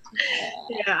that.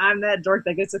 Yeah, I'm that dork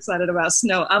that gets excited about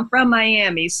snow. I'm from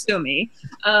Miami, sue me.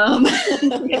 Um,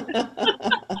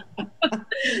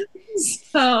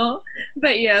 so,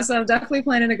 but yeah, so I'm definitely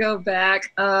planning to go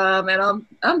back. And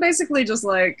I'm basically just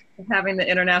like having the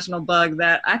international bug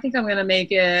that I think I'm gonna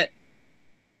make it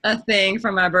a thing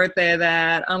for my birthday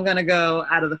that I'm gonna go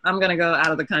out of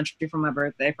the country for my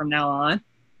birthday from now on.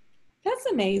 That's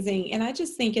amazing. And I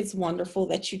just think it's wonderful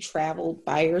that you traveled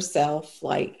by yourself,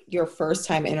 like your first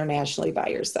time internationally by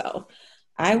yourself.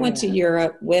 I went to Yeah.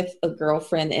 Europe with a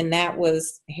girlfriend, and that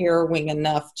was harrowing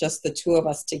enough, just the two of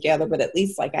us together, but at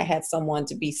least like I had someone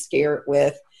to be scared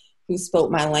with who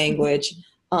spoke my language.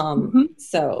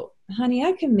 So, honey,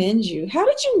 I commend you. How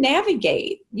did you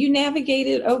navigate? You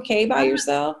navigated okay by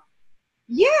yourself?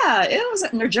 Yeah, it was.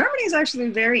 No, Germany is actually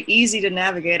very easy to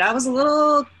navigate. I was a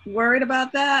little worried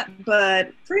about that,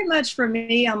 but pretty much for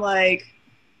me, I'm like,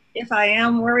 if I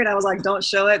am worried, I was like, don't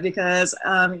show it because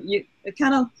you it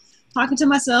kind of talking to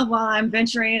myself while I'm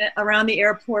venturing around the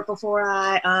airport before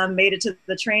I made it to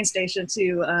the train station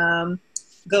to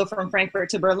go from Frankfurt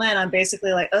to Berlin. I'm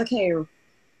basically like, okay,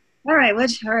 all right, what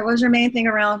was your main thing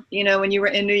around, when you were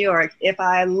in New York? If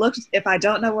I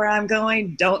don't know where I'm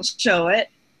going, don't show it.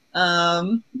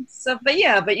 But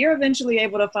yeah, but you're eventually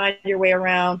able to find your way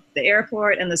around the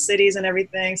airport and the cities and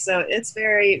everything. So it's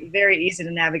very, very easy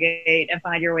to navigate and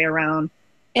find your way And around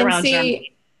Germany.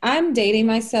 see, I'm dating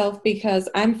myself because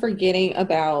I'm forgetting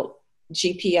about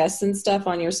GPS and stuff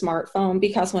on your smartphone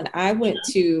because when I went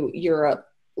to Europe,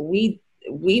 we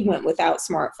went without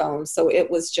smartphones. So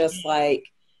it was just like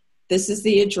this is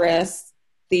the address.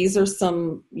 These are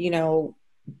some,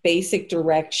 basic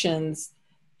directions.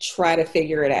 Try to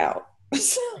figure it out.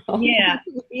 So, Yeah,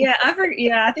 yeah,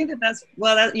 I think that's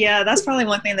well, yeah, that's probably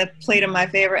one thing that played in my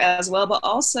favor as well. But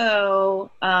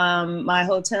also, my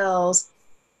hotels,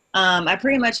 I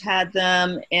pretty much had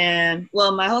them in.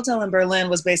 Well, my hotel in Berlin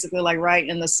was basically like right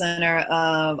in the center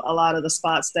of a lot of the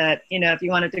spots that if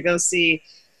you wanted to go see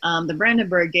the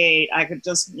Brandenburg Gate, I could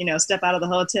just step out of the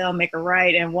hotel, make a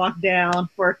right, and walk down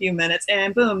for a few minutes,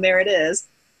 and boom, there it is.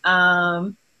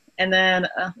 Um, and then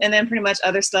pretty much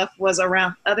other stuff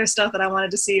that I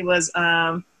wanted to see was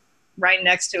right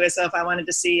next to it. So if I wanted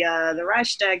to see the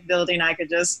Reichstag building, I could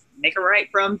just make a right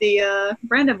from the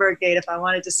Brandenburg Gate. If I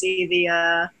wanted to see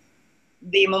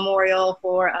the memorial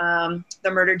for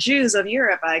the murdered Jews of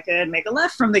Europe, I could make a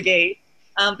left from the gate.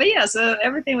 But yeah, so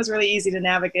everything was really easy to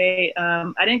navigate.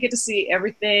 I didn't get to see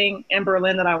everything in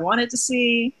Berlin that I wanted to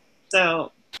see.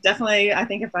 So definitely, I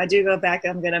think if I do go back,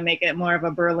 I'm going to make it more of a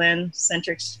Berlin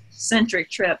centric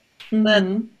trip. But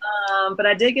mhm. but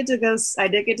I did get to go. I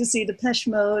did get to see Depeche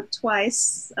Mode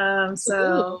twice.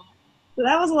 So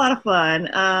that was a lot of fun,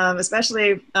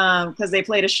 especially because they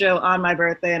played a show on my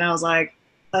birthday, and I was like,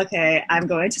 okay, I'm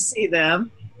going to see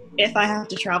them. If I have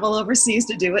to travel overseas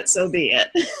to do it, so be it.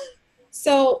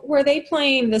 So were they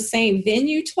playing the same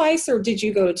venue twice, or did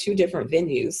you go to two different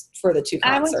venues for the two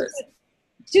I went to concerts?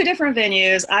 two different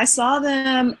venues. I saw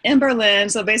them in Berlin.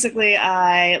 So basically,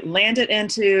 I landed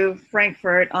into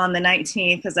Frankfurt on the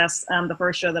 19th because that's the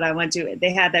first show that I went to.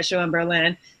 They had that show in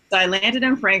Berlin. So I landed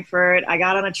in Frankfurt. I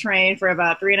got on a train for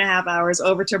about 3.5 hours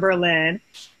over to Berlin.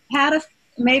 Had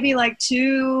maybe like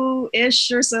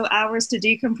 2-ish or so hours to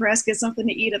decompress, get something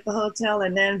to eat at the hotel,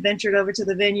 and then ventured over to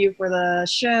the venue for the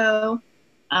show.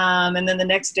 And then the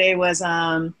next day was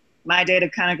my day to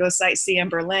kind of go sightsee in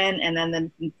Berlin. And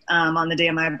then on the day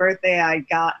of my birthday, I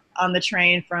got on the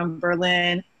train from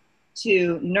Berlin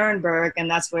to Nuremberg, and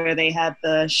that's where they had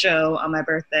the show on my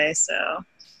birthday. So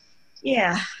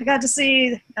yeah, I got to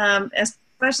see,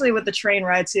 especially with the train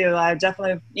ride too. I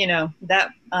definitely,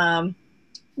 that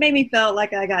made me felt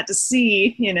like I got to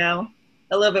see,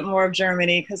 a little bit more of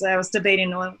Germany, because I was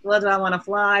debating, what do I want to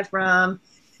fly from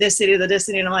this city to this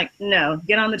city? And I'm like, no,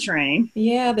 get on the train.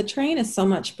 Yeah, the train is so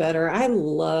much better. I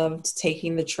loved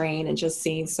taking the train and just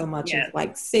seeing so much of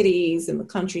like cities and the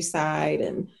countryside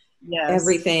and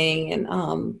everything.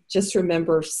 And just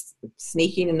remember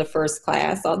sneaking in the first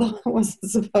class, although I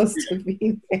wasn't supposed to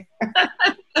be there.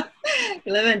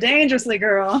 You're living dangerously,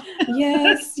 girl.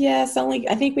 Yes.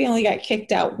 I think we only got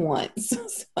kicked out once.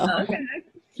 So. Okay.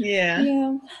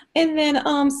 Yeah. And then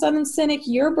Southern Cynic,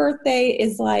 your birthday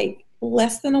is like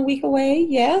less than a week away.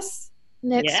 Yes.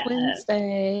 Next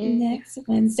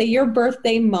Wednesday. Your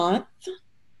birthday month.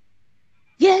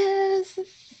 Yes.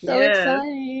 So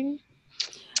exciting.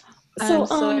 So, I'm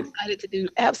so excited to do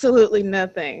absolutely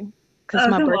nothing because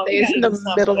my birthday is in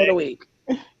the middle of the week.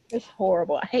 It's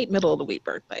horrible. I hate middle of the week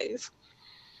birthdays.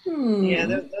 Yeah,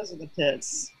 those are the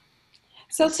pits.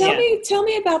 So tell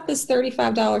me about this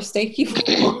 $35 steak you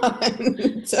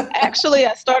want. Actually,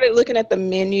 I started looking at the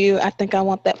menu. I think I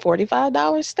want that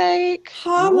 $45 steak.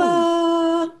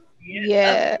 Holla.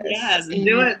 Yes.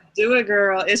 Do it,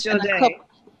 girl. It's your day.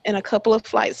 And a couple of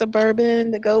flights of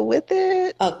bourbon to go with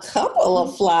it. A couple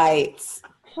of flights.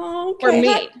 Okay. For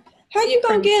me. How you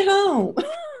gonna get home?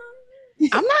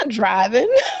 I'm not driving.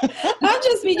 I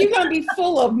just mean you're gonna be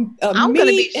full of I'm meat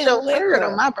gonna be and chauffeured liquor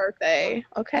on my birthday.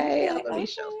 Okay, I'm gonna be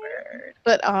chauffeured.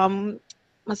 But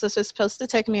my sister's supposed to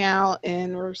take me out,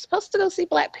 and we're supposed to go see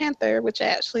Black Panther, which I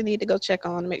actually need to go check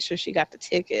on to make sure she got the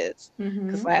tickets.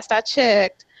 Because last I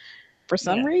checked, for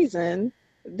some reason,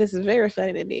 this is very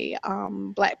funny to me.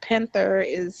 Black Panther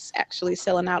is actually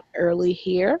selling out early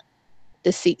here.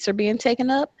 The seats are being taken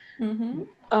up.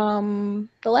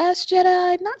 The Last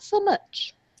Jedi, not so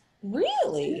much.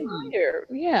 Really? Weird.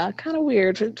 Yeah, kind of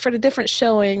weird for the different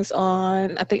showings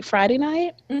on, I think, Friday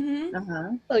night.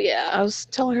 So yeah, I was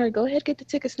telling her, go ahead, get the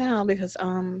tickets now because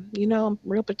I'm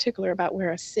real particular about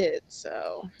where I sit.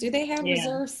 So do they have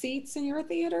reserved seats in your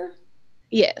theater?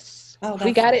 Yes.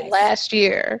 We got it last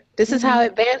year. This is how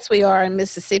advanced we are in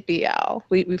Mississippi, y'all.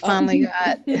 We finally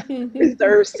got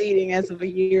reserved seating as of a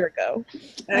year ago.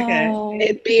 Okay.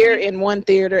 And beer in one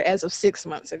theater as of 6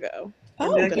 months ago.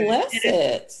 Oh, bless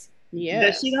it.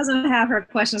 Yeah. She doesn't have her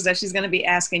questions that she's going to be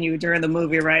asking you during the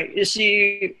movie, right?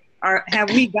 Have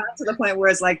we got to the point where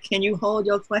it's like, can you hold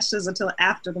your questions until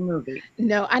after the movie?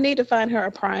 No, I need to find her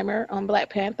a primer on Black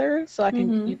Panther so I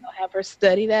can have her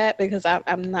study that because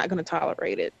I'm not going to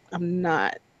tolerate it. I'm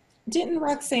not. Didn't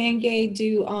Roxane Gay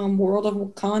do World of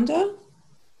Wakanda?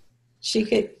 She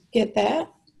could get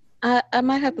that. I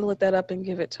might have to look that up and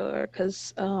give it to her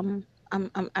because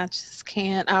I just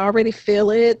can't. I already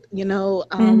feel it,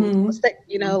 what's that,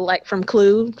 like from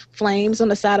Clue, flames on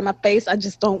the side of my face. I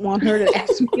just don't want her to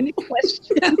ask me any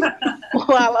questions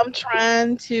while I'm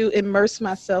trying to immerse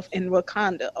myself in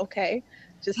Wakanda, okay?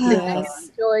 Just sit down,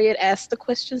 enjoy it, ask the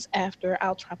questions after.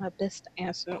 I'll try my best to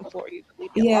answer them for you.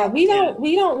 Yeah, we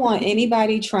don't want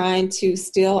anybody trying to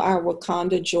steal our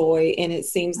Wakanda joy, and it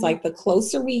seems like the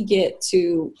closer we get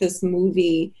to this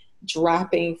movie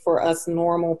dropping for us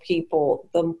normal people,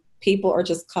 the people are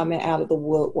just coming out of the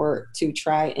woodwork to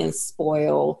try and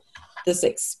spoil this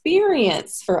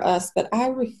experience for us. But I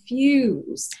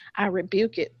refuse. I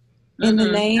rebuke it. In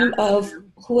the name of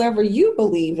whoever you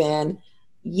believe in,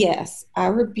 yes, I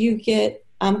rebuke it.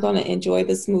 I'm going to enjoy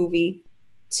this movie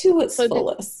to its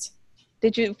fullest.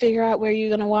 Did you figure out where you're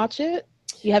going to watch it?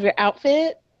 You have your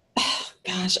outfit?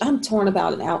 Gosh, I'm torn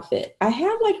about an outfit. I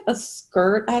have like a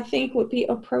skirt I think would be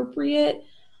appropriate.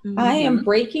 I am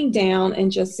breaking down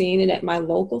and just seeing it at my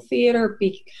local theater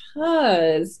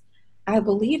because I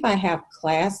believe I have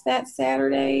class that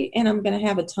Saturday and I'm going to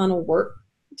have a ton of work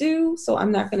due. So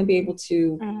I'm not going to be able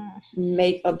to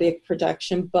make a big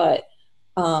production, but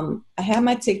I have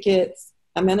my tickets.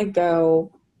 I'm going to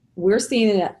go. We're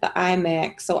seeing it at the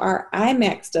IMAX. So our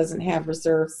IMAX doesn't have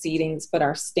reserved seatings, but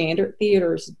our standard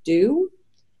theaters do.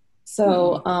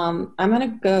 So I'm going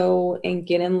to go and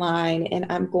get in line and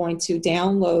I'm going to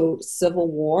download Civil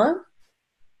War.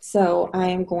 So I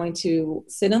am going to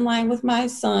sit in line with my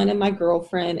son and my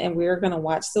girlfriend and we're going to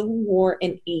watch Civil War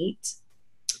and eat.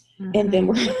 And then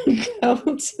we're going to go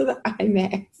to the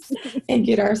IMAX and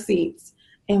get our seats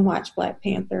and watch Black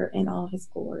Panther in all his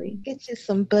glory. Get you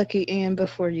some Bucky in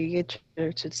before you get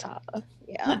your T'Challa.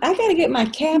 Yeah, I got to get my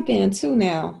Cap in too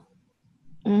now.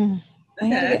 I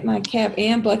had to get my Cap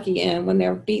and Bucky in when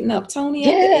they're beating up Tony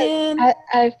at the end.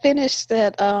 I finished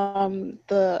that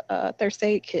the First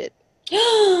Aid Kit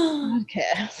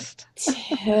podcast.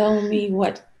 Tell me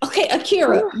what. Okay,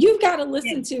 Akira, you've got to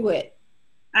listen to it.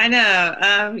 I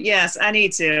know. Yes, I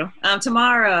need to.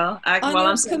 Tomorrow, On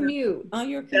your commute.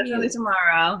 definitely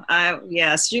tomorrow.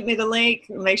 Shoot me the link.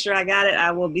 Make sure I got it.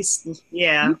 I will be.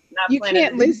 Not You planning.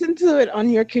 can't listen to it on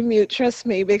your commute. Trust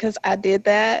me, because I did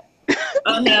that.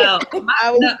 Oh no,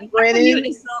 I was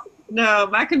grinning.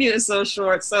 my commute is so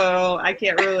short, so I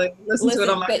can't really listen to it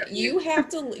on my but commute.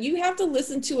 you have to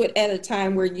listen to it at a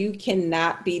time where you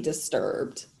cannot be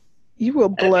disturbed. You will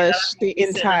blush the Sitting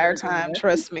entire there. time.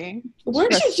 Trust me.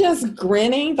 Weren't you just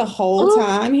grinning the whole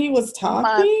time he was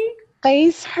talking?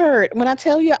 Face hurt. When I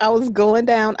tell you I was going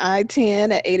down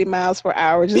I-10 at 80 miles per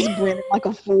hour, just grinning like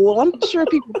a fool. I'm sure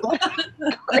people thought I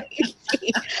was crazy.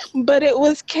 But it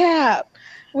was Cap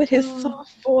with his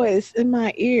soft voice in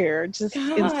my ear, just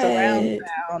in surround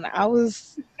sound. I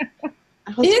was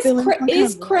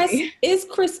is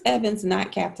Chris Evans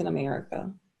not Captain America?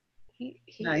 He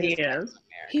is.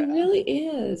 He really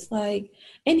is. Like,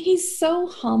 and he's so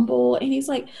humble, and he's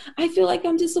like, I feel like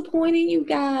I'm disappointing you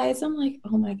guys. I'm like,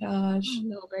 oh my gosh. Oh,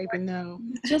 no, baby, no.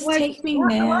 Just take me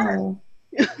now.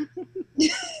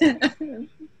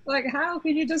 Like, how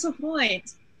can you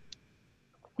disappoint?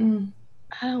 I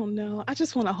don't know. I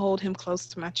just want to hold him close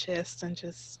to my chest and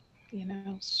just,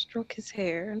 stroke his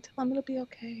hair and tell him it'll be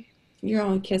okay. You're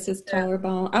on kiss his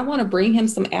collarbone. I want to bring him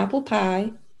some apple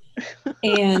pie.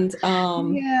 And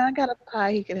yeah, I got a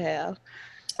pie he could have.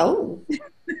 Oh,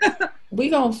 we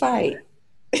gonna fight.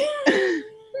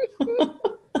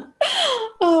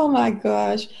 Oh my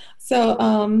gosh.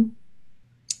 So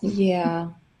yeah,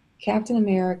 Captain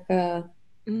America,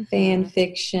 fan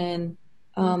fiction,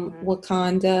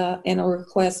 Wakanda, and a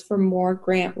request for more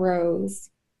Grant Rose,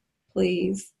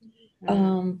 please.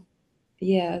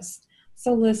 Yes.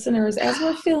 So listeners, as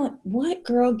we're feeling, what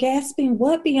girl gasping?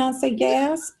 What, Beyonce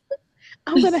gasp?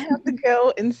 I'm going to have to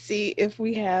go and see if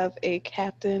we have a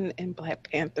Captain and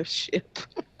Black Panther ship.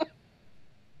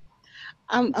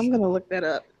 I'm going to look that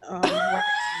up.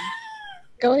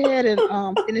 Go ahead and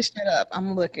finish that up.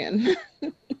 I'm looking.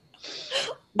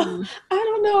 I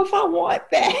don't know if I want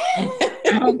that.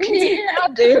 I don't care. I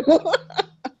do.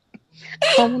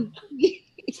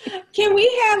 Can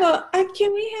we have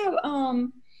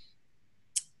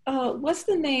what's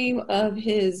the name of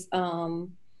his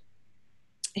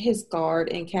guard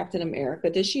in Captain America?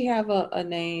 Does she have a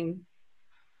name?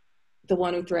 The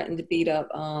one who threatened to beat up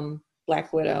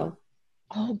Black Widow.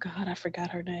 Oh God, I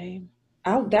forgot her name.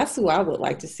 That's who I would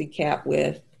like to see Cap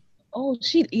with. Oh,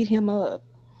 she'd eat him up.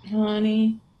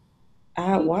 Honey,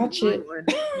 I'd watch it.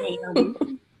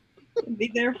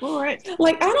 Be there for it.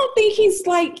 Like, I don't think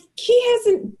he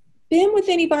hasn't been with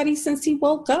anybody since he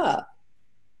woke up.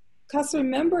 Because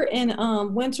remember in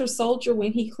Winter Soldier,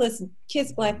 when he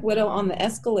kissed Black Widow on the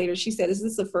escalator, she said, is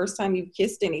this the first time you've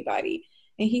kissed anybody?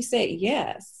 And he said,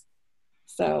 yes.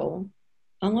 So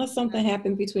unless something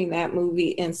happened between that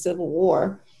movie and Civil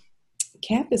War,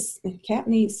 Cap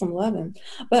needs some loving.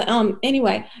 But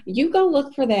anyway, you go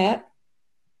look for that.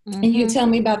 And you tell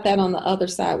me about that on the other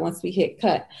side once we hit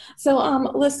cut. So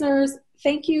listeners,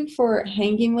 thank you for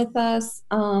hanging with us.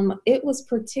 It was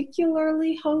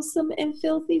particularly wholesome and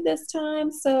filthy this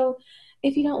time. So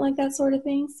if you don't like that sort of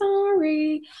thing,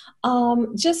 sorry.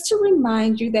 Just to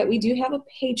remind you that we do have a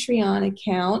Patreon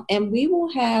account, and we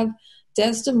will have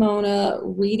Desdemona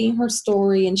reading her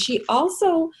story. And she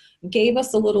also gave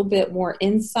us a little bit more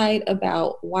insight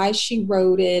about why she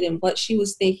wrote it and what she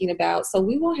was thinking about. So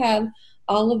we will have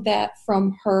all of that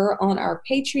from her on our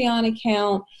Patreon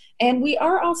account. And we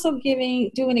are also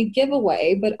doing a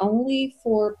giveaway, but only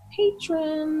for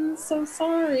patrons. So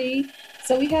sorry.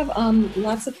 So we have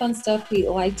lots of fun stuff we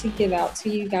like to give out to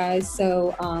you guys.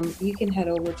 So you can head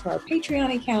over to our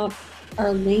Patreon account.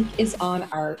 Our link is on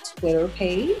our Twitter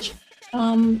page.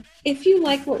 If you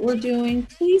like what we're doing,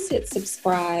 please hit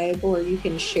subscribe, or you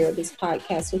can share this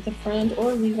podcast with a friend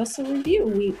or leave us a review.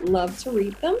 We love to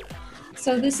read them.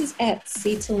 So this is at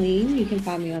Ctalene. You can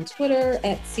find me on Twitter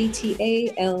at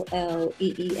CTALLEEN.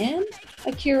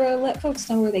 Akira, let folks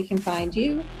know where they can find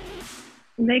you.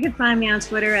 They can find me on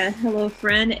Twitter at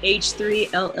HelloFriend,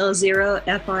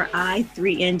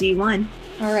 H3LL0FRI3ND1.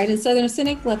 All right, and Southern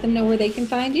Cynic, let them know where they can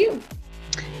find you.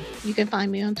 You can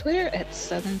find me on Twitter at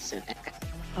Southern Cynic.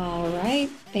 All right.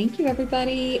 Thank you,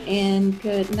 everybody, and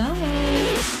good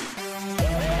night.